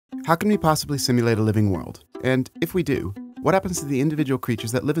How can we possibly simulate a living world? And if we do, what happens to the individual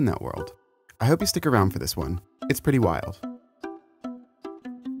creatures that live in that world? I hope you stick around for this one. It's pretty wild.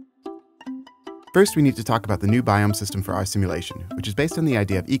 First, we need to talk about the new biome system for our simulation, which is based on the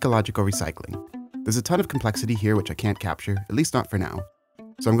idea of ecological recycling. There's a ton of complexity here which I can't capture, at least not for now.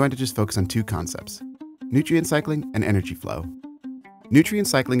 So I'm going to just focus on two concepts: nutrient cycling and energy flow. Nutrient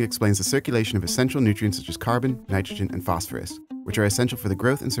cycling explains the circulation of essential nutrients such as carbon, nitrogen, and phosphorus, which are essential for the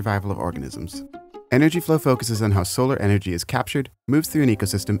growth and survival of organisms. Energy flow focuses on how solar energy is captured, moves through an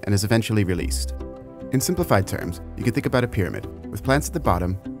ecosystem, and is eventually released. In simplified terms, you could think about a pyramid, with plants at the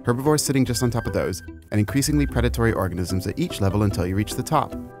bottom, herbivores sitting just on top of those, and increasingly predatory organisms at each level until you reach the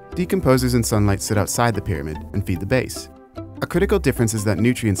top. Decomposers and sunlight sit outside the pyramid and feed the base. A critical difference is that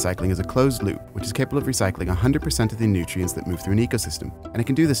nutrient cycling is a closed loop, which is capable of recycling 100% of the nutrients that move through an ecosystem, and it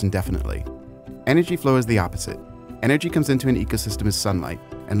can do this indefinitely. Energy flow is the opposite. Energy comes into an ecosystem as sunlight,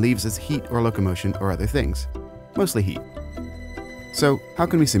 and leaves as heat or locomotion or other things. Mostly heat. So, how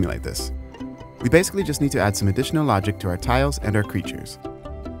can we simulate this? We basically just need to add some additional logic to our tiles and our creatures.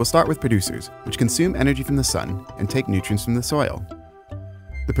 We'll start with producers, which consume energy from the sun and take nutrients from the soil.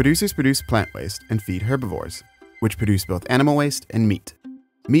 The producers produce plant waste and feed herbivores, which produce both animal waste and meat.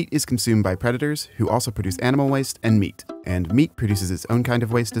 Meat is consumed by predators, who also produce animal waste and meat produces its own kind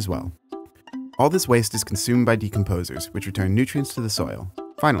of waste as well. All this waste is consumed by decomposers, which return nutrients to the soil.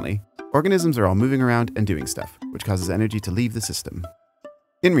 Finally, organisms are all moving around and doing stuff, which causes energy to leave the system.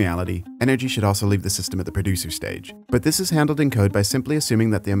 In reality, energy should also leave the system at the producer stage, but this is handled in code by simply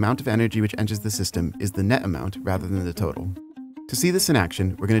assuming that the amount of energy which enters the system is the net amount rather than the total. To see this in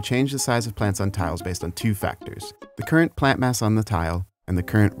action, we're going to change the size of plants on tiles based on two factors: the current plant mass on the tile and the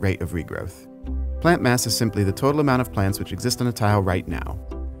current rate of regrowth. Plant mass is simply the total amount of plants which exist on a tile right now,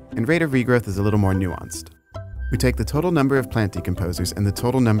 and rate of regrowth is a little more nuanced. We take the total number of plant decomposers and the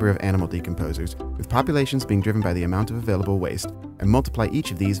total number of animal decomposers, with populations being driven by the amount of available waste, and multiply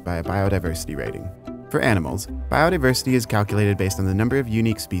each of these by a biodiversity rating. For animals, biodiversity is calculated based on the number of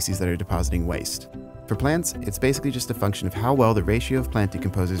unique species that are depositing waste. For plants, it's basically just a function of how well the ratio of plant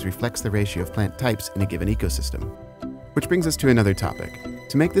decomposers reflects the ratio of plant types in a given ecosystem. Which brings us to another topic.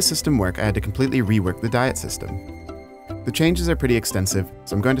 To make this system work, I had to completely rework the diet system. The changes are pretty extensive,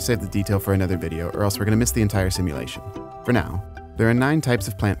 so I'm going to save the detail for another video, or else we're going to miss the entire simulation. For now, there are 9 types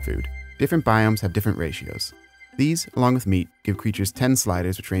of plant food. Different biomes have different ratios. These, along with meat, give creatures 10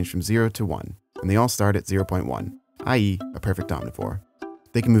 sliders which range from 0 to 1, and they all start at 0.1, i.e. a perfect omnivore.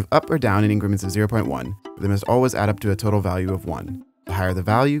 They can move up or down in increments of 0.1, but they must always add up to a total value of 1. The higher the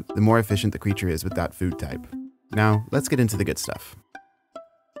value, the more efficient the creature is with that food type. Now, let's get into the good stuff.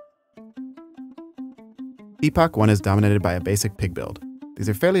 Epoch 1 is dominated by a basic pig build. These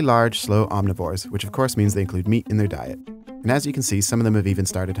are fairly large, slow omnivores, which of course means they include meat in their diet. And as you can see, some of them have even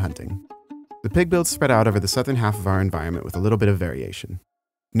started hunting. The pig builds spread out over the southern half of our environment with a little bit of variation.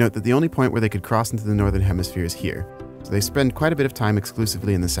 Note that the only point where they could cross into the northern hemisphere is here, so they spend quite a bit of time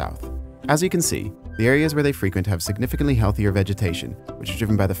exclusively in the south. As you can see, the areas where they frequent have significantly healthier vegetation, which is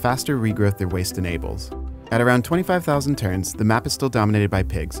driven by the faster regrowth their waste enables. At around 25,000 turns, the map is still dominated by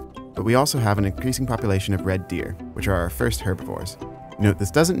pigs, but we also have an increasing population of red deer, which are our first herbivores. Note,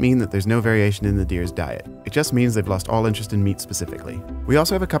 this doesn't mean that there's no variation in the deer's diet, it just means they've lost all interest in meat specifically. We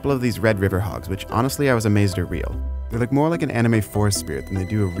also have a couple of these red river hogs, which honestly I was amazed are real. They look more like an anime forest spirit than they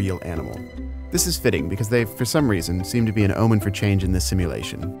do a real animal. This is fitting because they, for some reason, seem to be an omen for change in this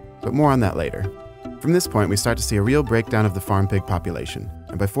simulation, but more on that later. From this point, we start to see a real breakdown of the farm pig population,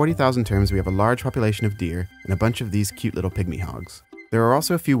 and by 40,000 terms we have a large population of deer and a bunch of these cute little pygmy hogs. There are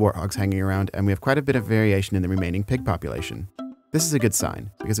also a few warthogs hanging around, and we have quite a bit of variation in the remaining pig population. This is a good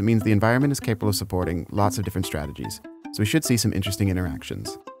sign, because it means the environment is capable of supporting lots of different strategies, so we should see some interesting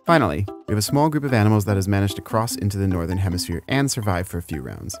interactions. Finally, we have a small group of animals that has managed to cross into the northern hemisphere and survive for a few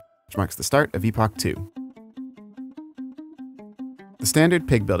rounds, which marks the start of Epoch 2. The standard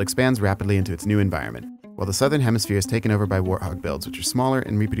pig build expands rapidly into its new environment, while the southern hemisphere is taken over by warthog builds, which are smaller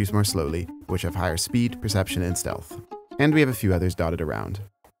and reproduce more slowly, but which have higher speed, perception, and stealth. And we have a few others dotted around.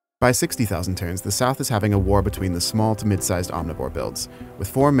 By 60,000 turns, the south is having a war between the small to mid-sized omnivore builds, with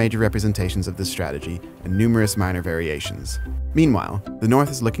 4 major representations of this strategy and numerous minor variations. Meanwhile, the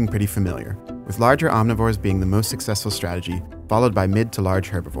north is looking pretty familiar, with larger omnivores being the most successful strategy, followed by mid to large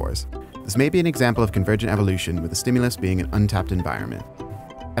herbivores. This may be an example of convergent evolution, with the stimulus being an untapped environment.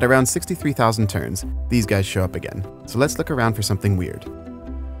 At around 63,000 turns, these guys show up again, so let's look around for something weird.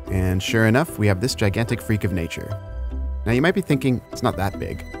 And sure enough, we have this gigantic freak of nature. Now you might be thinking, it's not that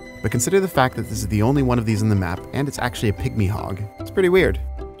big, but consider the fact that this is the only one of these in the map, and it's actually a pygmy hog. It's pretty weird.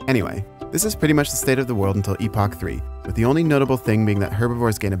 Anyway, this is pretty much the state of the world until Epoch 3, with with the only notable thing being that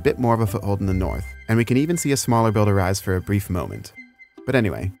herbivores gain a bit more of a foothold in the north, and we can even see a smaller build arise for a brief moment. But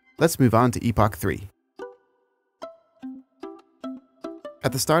anyway, let's move on to Epoch 3.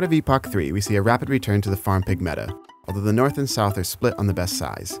 At the start of Epoch 3, we see a rapid return to the farm pig meta, although the north and south are split on the best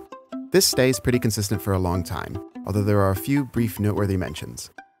size. This stays pretty consistent for a long time, although there are a few brief noteworthy mentions.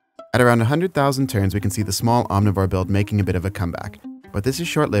 At around 100,000 turns, we can see the small omnivore build making a bit of a comeback, but this is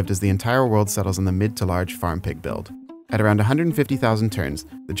short-lived as the entire world settles on the mid to large farm pig build. At around 150,000 turns,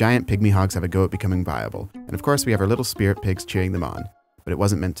 the giant pygmy hogs have a go at becoming viable, and of course we have our little spirit pigs cheering them on, but it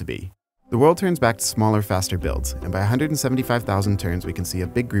wasn't meant to be. The world turns back to smaller, faster builds, and by 175,000 turns we can see a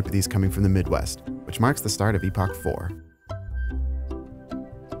big group of these coming from the Midwest, which marks the start of Epoch 4.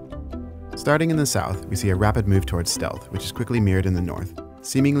 Starting in the south, we see a rapid move towards stealth, which is quickly mirrored in the north,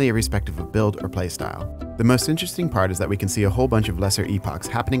 seemingly irrespective of build or playstyle. The most interesting part is that we can see a whole bunch of lesser epochs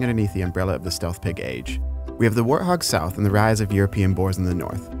happening underneath the umbrella of the stealth pig age. We have the warthog south and the rise of European boars in the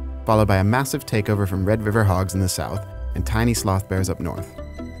north, followed by a massive takeover from Red River hogs in the south and tiny sloth bears up north.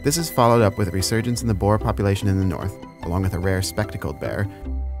 This is followed up with a resurgence in the boar population in the north, along with a rare spectacled bear,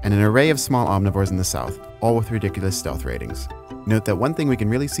 and an array of small omnivores in the south, all with ridiculous stealth ratings. Note that one thing we can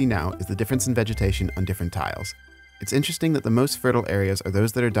really see now is the difference in vegetation on different tiles. It's interesting that the most fertile areas are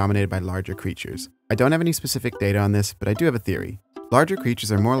those that are dominated by larger creatures. I don't have any specific data on this, but I do have a theory. Larger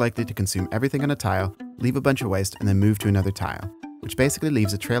creatures are more likely to consume everything on a tile, leave a bunch of waste, and then move to another tile, which basically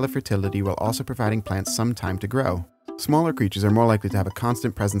leaves a trail of fertility while also providing plants some time to grow. Smaller creatures are more likely to have a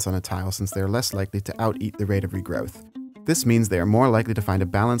constant presence on a tile since they are less likely to out-eat the rate of regrowth. This means they are more likely to find a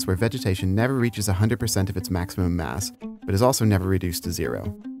balance where vegetation never reaches 100% of its maximum mass, but is also never reduced to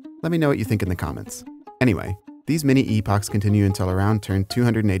zero. Let me know what you think in the comments. Anyway, these mini epochs continue until around turn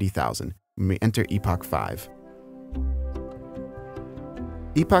 280,000, when we enter Epoch 5.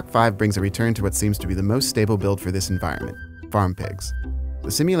 Epoch 5 brings a return to what seems to be the most stable build for this environment, farm pigs.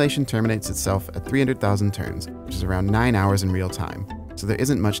 The simulation terminates itself at 300,000 turns, which is around 9 hours in real time, so there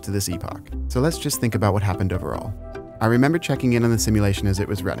isn't much to this epoch. So let's just think about what happened overall. I remember checking in on the simulation as it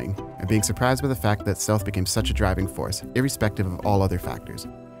was running, and being surprised by the fact that stealth became such a driving force, irrespective of all other factors.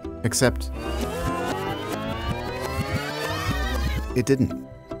 Except it didn't.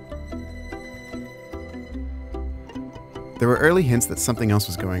 There were early hints that something else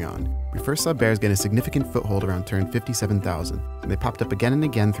was going on. We first saw bears gain a significant foothold around turn 57,000, and they popped up again and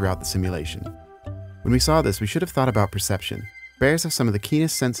again throughout the simulation. When we saw this, we should have thought about perception. Bears have some of the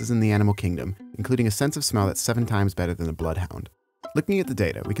keenest senses in the animal kingdom, including a sense of smell that's 7 times better than a bloodhound. Looking at the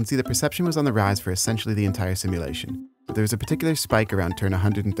data, we can see that perception was on the rise for essentially the entire simulation, but there was a particular spike around turn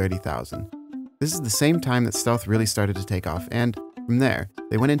 130,000. This is the same time that stealth really started to take off, and from there,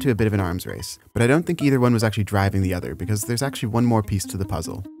 they went into a bit of an arms race. But I don't think either one was actually driving the other, because there's actually one more piece to the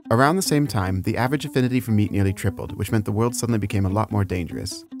puzzle. Around the same time, the average affinity for meat nearly tripled, which meant the world suddenly became a lot more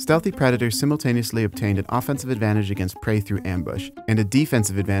dangerous. Stealthy predators simultaneously obtained an offensive advantage against prey through ambush, and a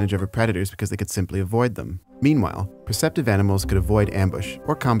defensive advantage over predators because they could simply avoid them. Meanwhile, perceptive animals could avoid ambush,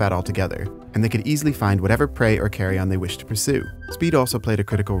 or combat altogether, and they could easily find whatever prey or carrion they wished to pursue. Speed also played a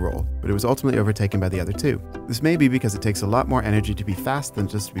critical role, but it was ultimately overtaken by the other two. This may be because it takes a lot more energy to be fast than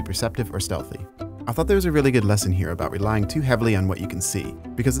just to be perceptive or stealthy. I thought there was a really good lesson here about relying too heavily on what you can see,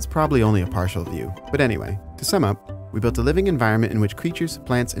 because it's probably only a partial view. But anyway, to sum up, we built a living environment in which creatures,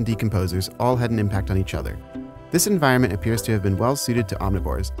 plants, and decomposers all had an impact on each other. This environment appears to have been well suited to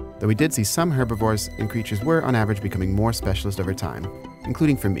omnivores, though we did see some herbivores, and creatures were on average becoming more specialist over time,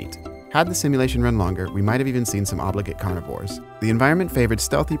 including for meat. Had the simulation run longer, we might have even seen some obligate carnivores. The environment favored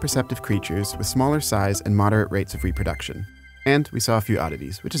stealthy, perceptive creatures with smaller size and moderate rates of reproduction. And we saw a few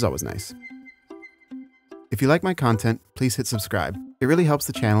oddities, which is always nice. If you like my content, please hit subscribe. It really helps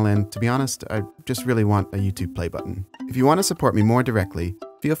the channel, and to be honest, I just really want a YouTube play button. If you want to support me more directly,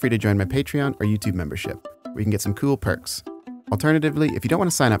 feel free to join my Patreon or YouTube membership, where you can get some cool perks. Alternatively, if you don't want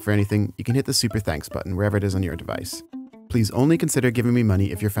to sign up for anything, you can hit the super thanks button wherever it is on your device. Please only consider giving me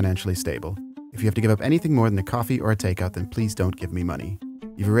money if you're financially stable. If you have to give up anything more than a coffee or a takeout, then please don't give me money.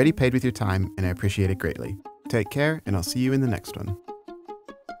 You've already paid with your time, and I appreciate it greatly. Take care, and I'll see you in the next one.